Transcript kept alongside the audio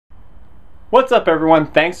What's up everyone,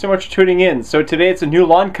 thanks so much for tuning in. So today it's a new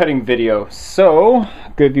lawn cutting video. So,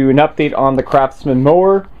 I'll give you an update on the Craftsman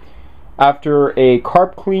mower. After a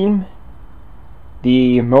carb clean,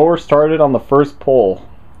 the mower started on the first pull.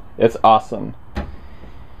 It's awesome.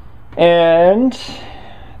 And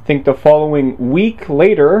I think the following week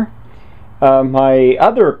later, my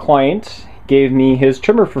other client gave me his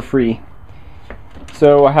trimmer for free.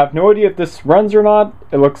 So I have no idea if this runs or not.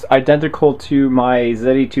 It looks identical to my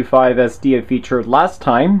Z825 SD I featured last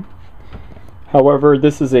time. However,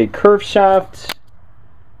 this is a curve shaft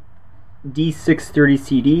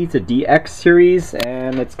D630CD. It's a DX series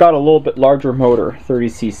and it's got a little bit larger motor,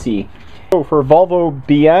 30cc. So for Volvo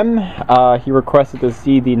BM, he requested to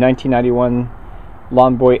see the 1991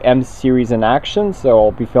 Lawnboy M series in action, so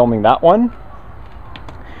I'll be filming that one.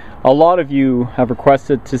 A lot of you have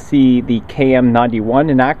requested to see the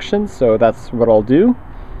KM91 in action, so that's what I'll do.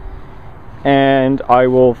 And I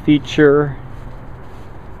will feature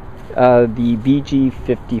the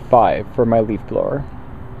BG55 for my leaf blower.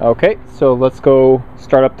 Okay, so let's go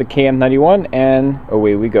start up the KM91 and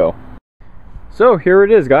away we go. So here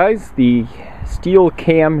it is, guys, the Stihl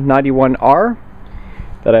KM91R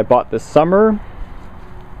that I bought this summer.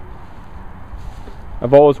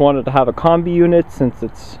 I've always wanted to have a combi unit since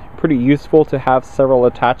it's pretty useful to have several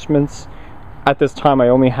attachments. At this time I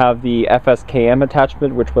only have the FSKM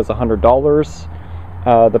attachment, which was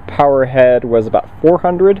 $100. The power head was about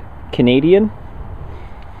 400 Canadian.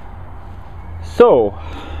 So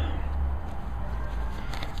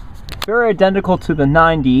very identical to the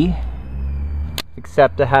 90,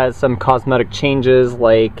 except it has some cosmetic changes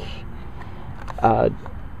like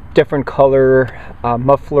different color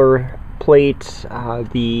muffler plate.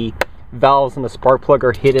 The valves and the spark plug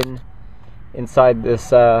are hidden inside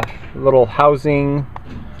this little housing.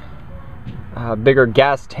 Bigger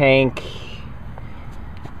gas tank,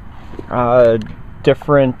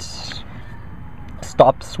 different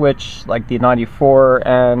stop switch like the 94,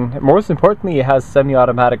 and most importantly it has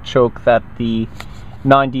semi-automatic choke that the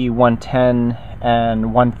 90, 110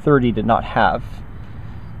 and 130 did not have.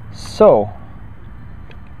 So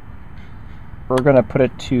we're gonna put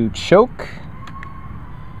it to choke,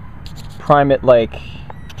 prime it like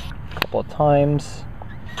a couple of times.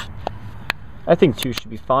 I think 2 should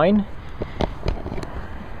be fine.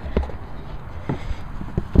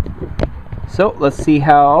 So let's see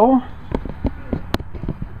how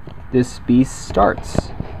this beast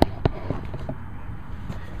starts.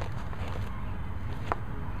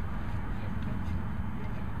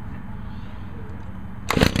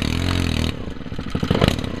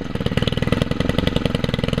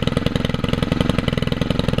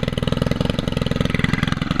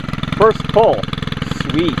 First pull,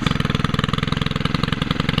 sweet.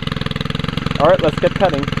 All right, let's get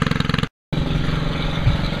cutting.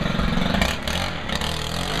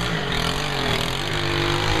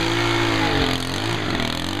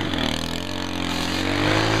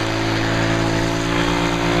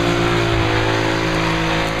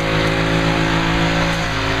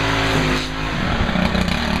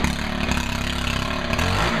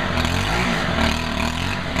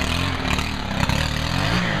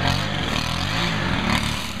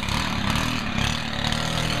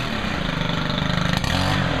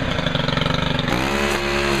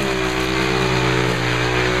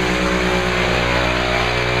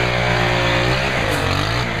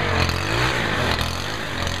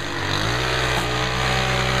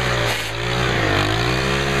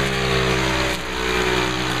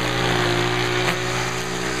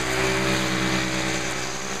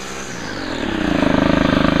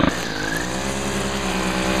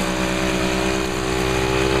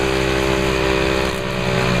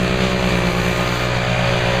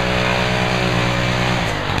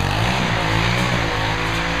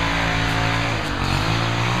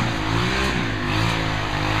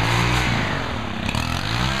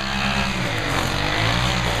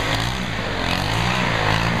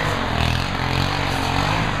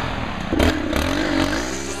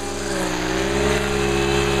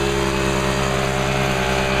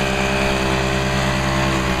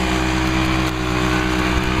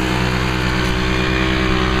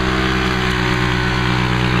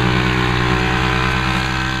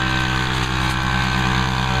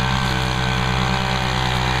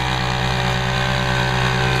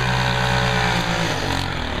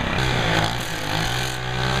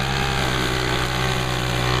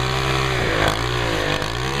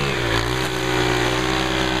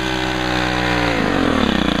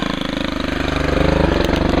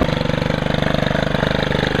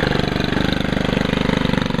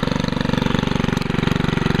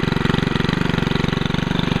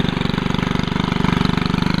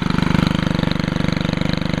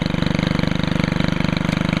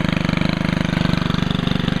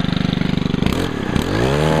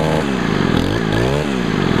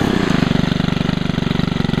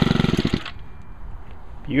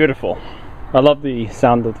 Beautiful. I love the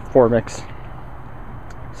sound of the 4Mix,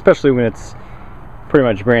 especially when it's pretty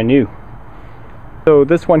much brand new. So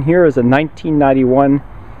this one here is a 1991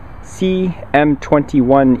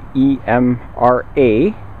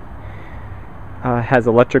 CM21EMRA. Has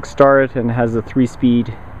electric start and has a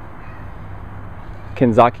 3-speed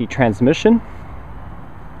Kawasaki transmission.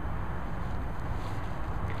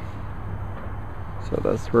 So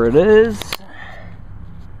that's where it is.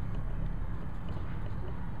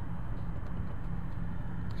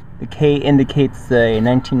 The K indicates the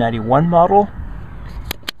 1991 model.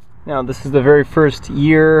 Now this is the very first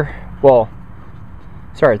year, well,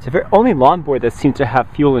 sorry, it's the only Lawnboy that seems to have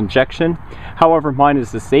fuel injection. However, mine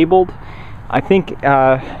is disabled. I think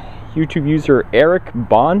YouTube user Eric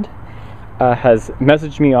Bond has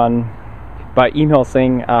messaged me by email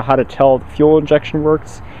saying how to tell the fuel injection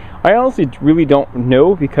works. I honestly really don't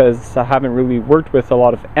know because I haven't really worked with a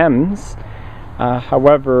lot of M's.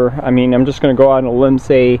 However, I mean, I'm just going to go out on a limb,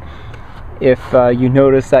 say if you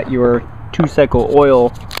notice that your 2-cycle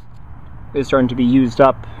oil is starting to be used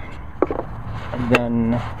up,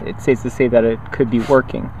 then it's safe to say that it could be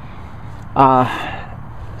working.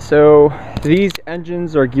 So these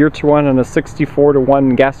engines are geared to run on a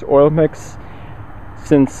 64:1 gas oil mix.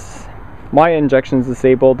 Since my injection is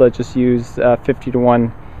disabled, I just use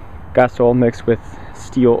 50:1 gas oil mix with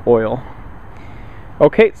Stihl oil.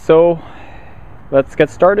 Okay, so let's get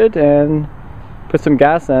started and put some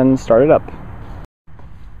gas and start it up.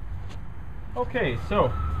 Okay,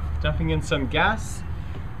 so dumping in some gas.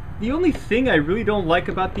 The only thing I really don't like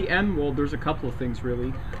about the M, well, there's a couple of things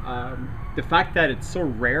really. The fact that it's so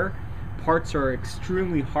rare. Parts are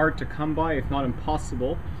extremely hard to come by, if not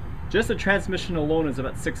impossible. Just the transmission alone is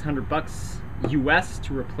about $600 US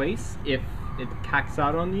to replace if it cacks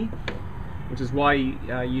out on me, which is why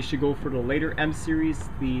you should go for the later M series,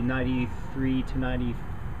 the 93 to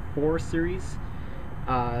 94 series,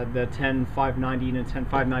 the 10590 and the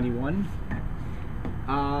 10591.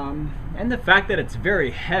 And the fact that it's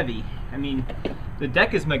very heavy. I mean, the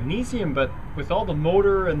deck is magnesium, but with all the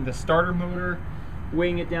motor and the starter motor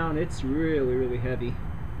weighing it down, it's really, really heavy.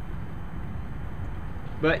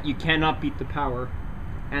 But you cannot beat the power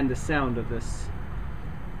and the sound of this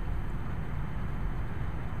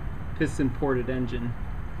piston-ported engine.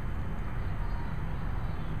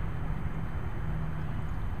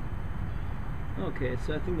 Okay,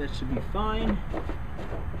 so I think that should be fine.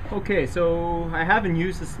 Okay, so I haven't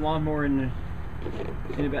used this lawnmower in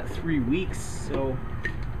about 3 weeks, so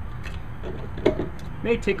it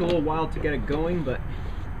may take a little while to get it going, but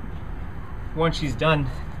once she's done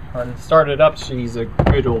and started up, she's a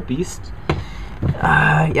great old beast.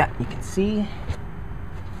 Yeah, you can see.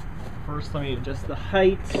 First, let me adjust the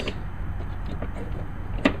height.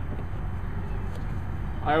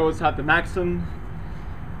 I always have the maximum,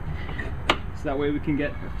 so that way we can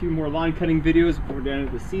get a few more lawn cutting videos before the end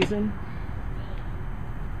of the season.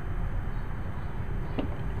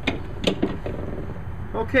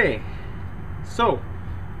 Okay, so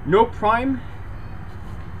no prime.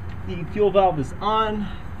 The fuel valve is on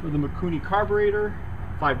for the Mikuni carburetor,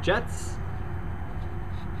 5 jets,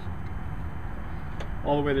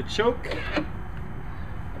 all the way to choke.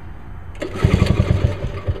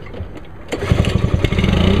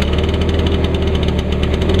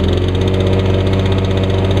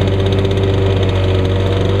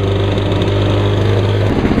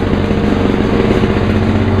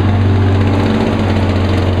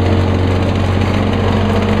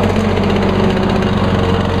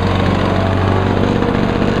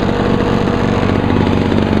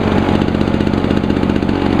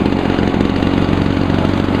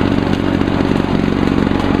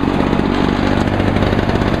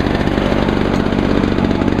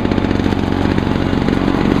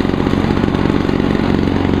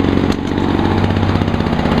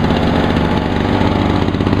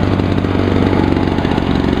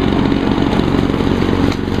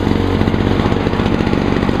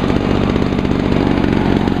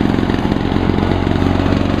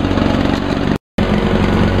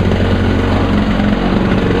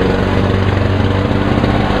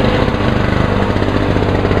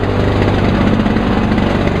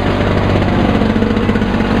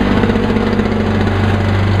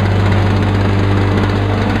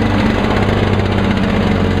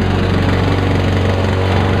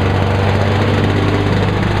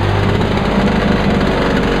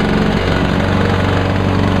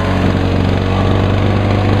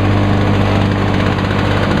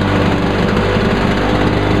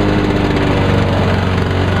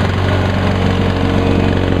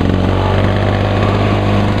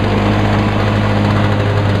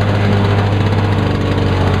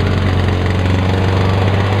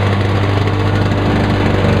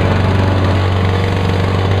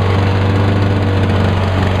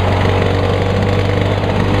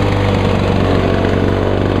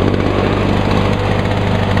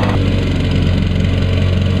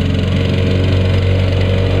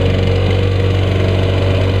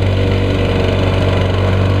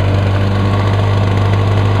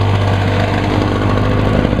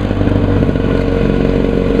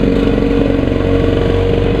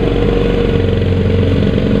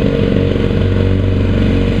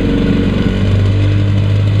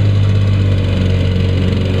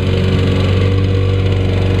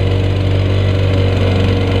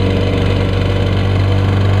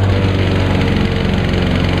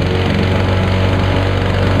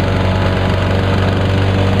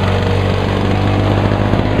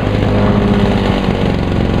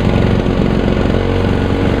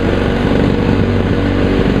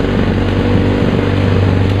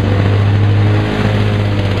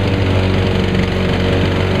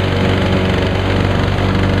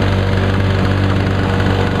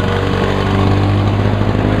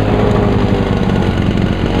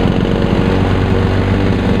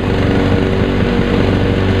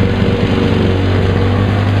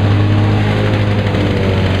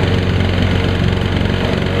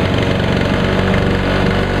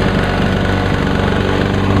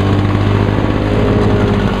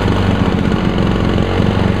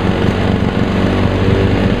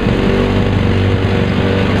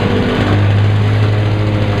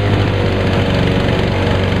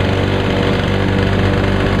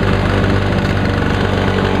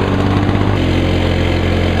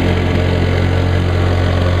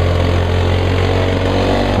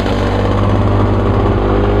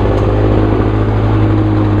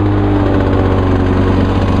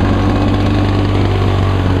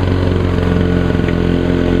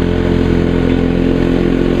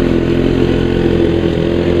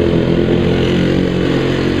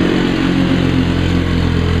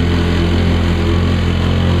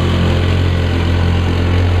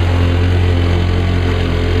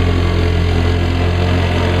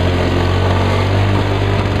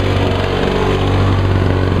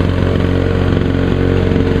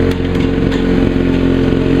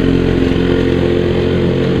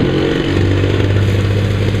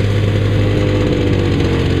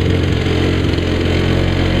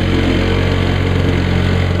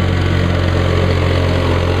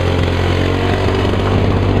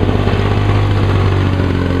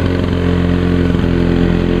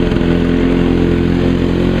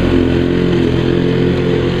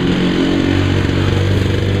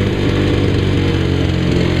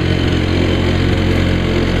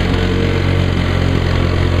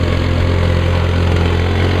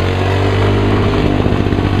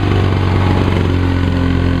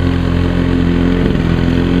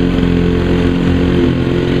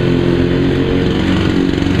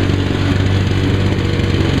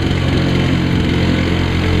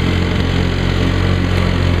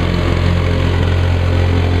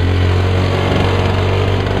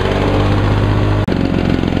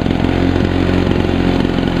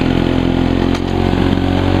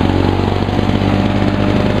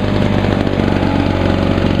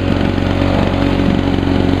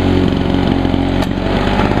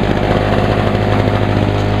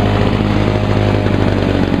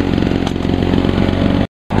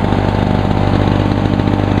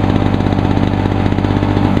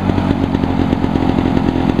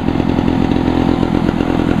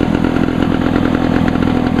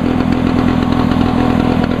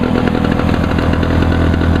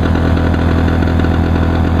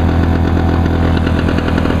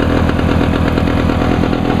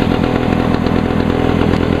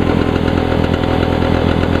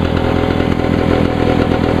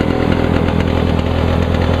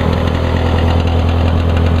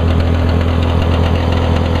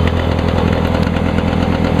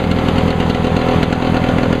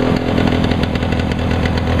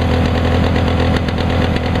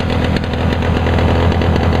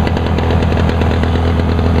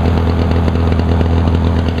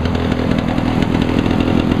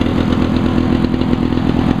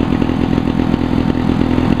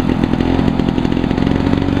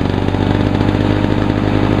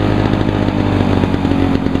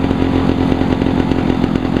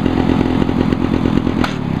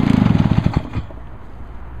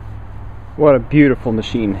 What a beautiful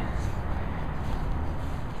machine.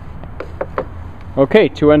 Okay,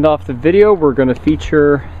 to end off the video, we're going to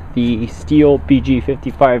feature the Stihl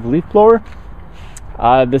BG55 leaf blower.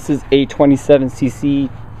 This is a 27cc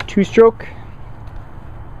 2-stroke.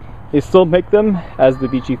 They still make them as the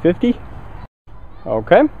BG50.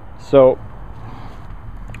 Okay, so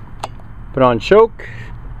put on choke,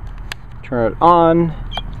 turn it on.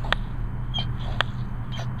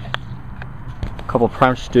 A couple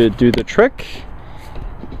prompts to do the trick.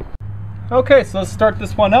 Okay, so let's start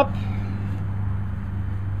this one up.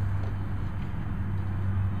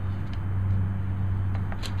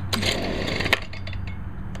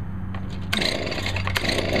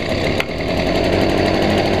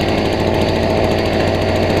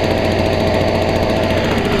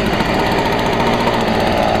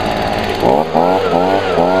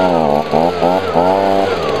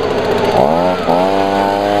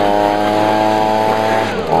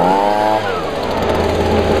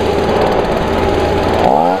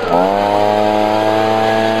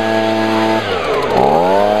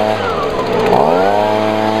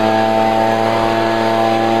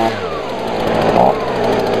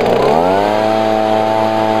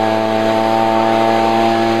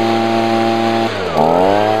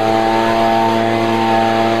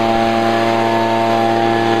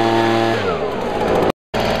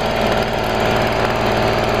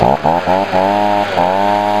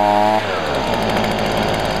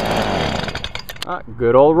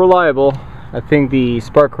 Good old reliable. I think the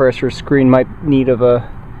spark arrestor screen might need of a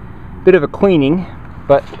bit of a cleaning,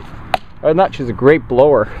 but other than that, she's a great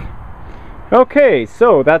blower. Okay,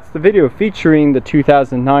 so that's the video featuring the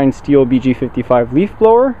 2009 Stihl BG55 leaf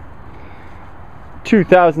blower,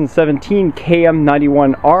 2017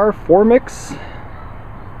 KM91R 4-mix,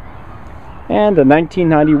 and the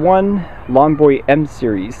 1991 Lawnboy M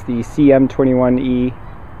series, the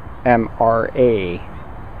CM21EMRA.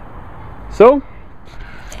 So,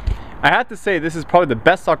 I have to say this is probably the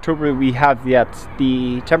best October we have yet.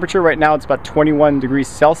 The temperature right now, it's about 21 degrees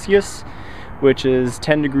Celsius, which is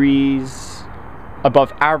 10 degrees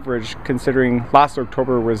above average considering last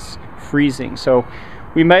October was freezing. So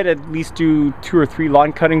we might at least do 2 or 3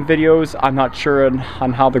 lawn cutting videos. I'm not sure on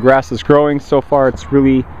how the grass is growing. So far it's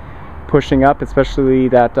really pushing up, especially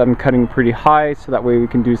that I'm cutting pretty high, so that way we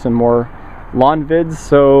can do some more lawn vids.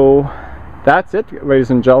 So that's it, ladies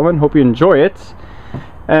and gentlemen. Hope you enjoy it.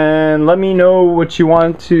 And let me know what you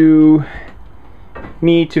want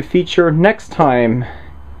me to feature next time.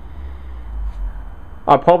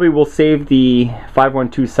 I probably will save the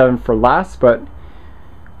 5127 for last, but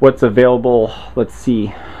what's available, let's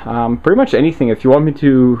see. Pretty much anything. If you want me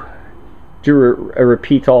to do a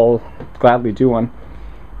repeat, I'll gladly do one.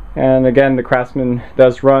 And again, the Craftsman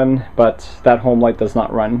does run, but that Homelite does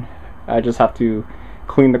not run. I just have to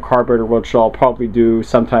clean the carburetor, which I'll probably do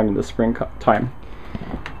sometime in the spring time.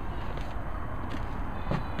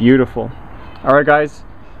 Beautiful. Alright guys,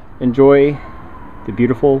 enjoy the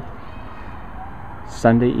beautiful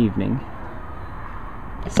Sunday evening.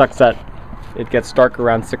 Sucks that it gets dark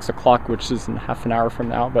around 6 o'clock, which is in half an hour from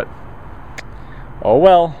now, but oh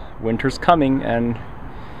well, winter's coming and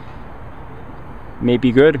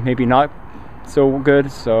maybe good, maybe not so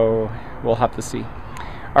good, so we'll have to see.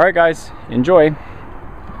 Alright guys, enjoy.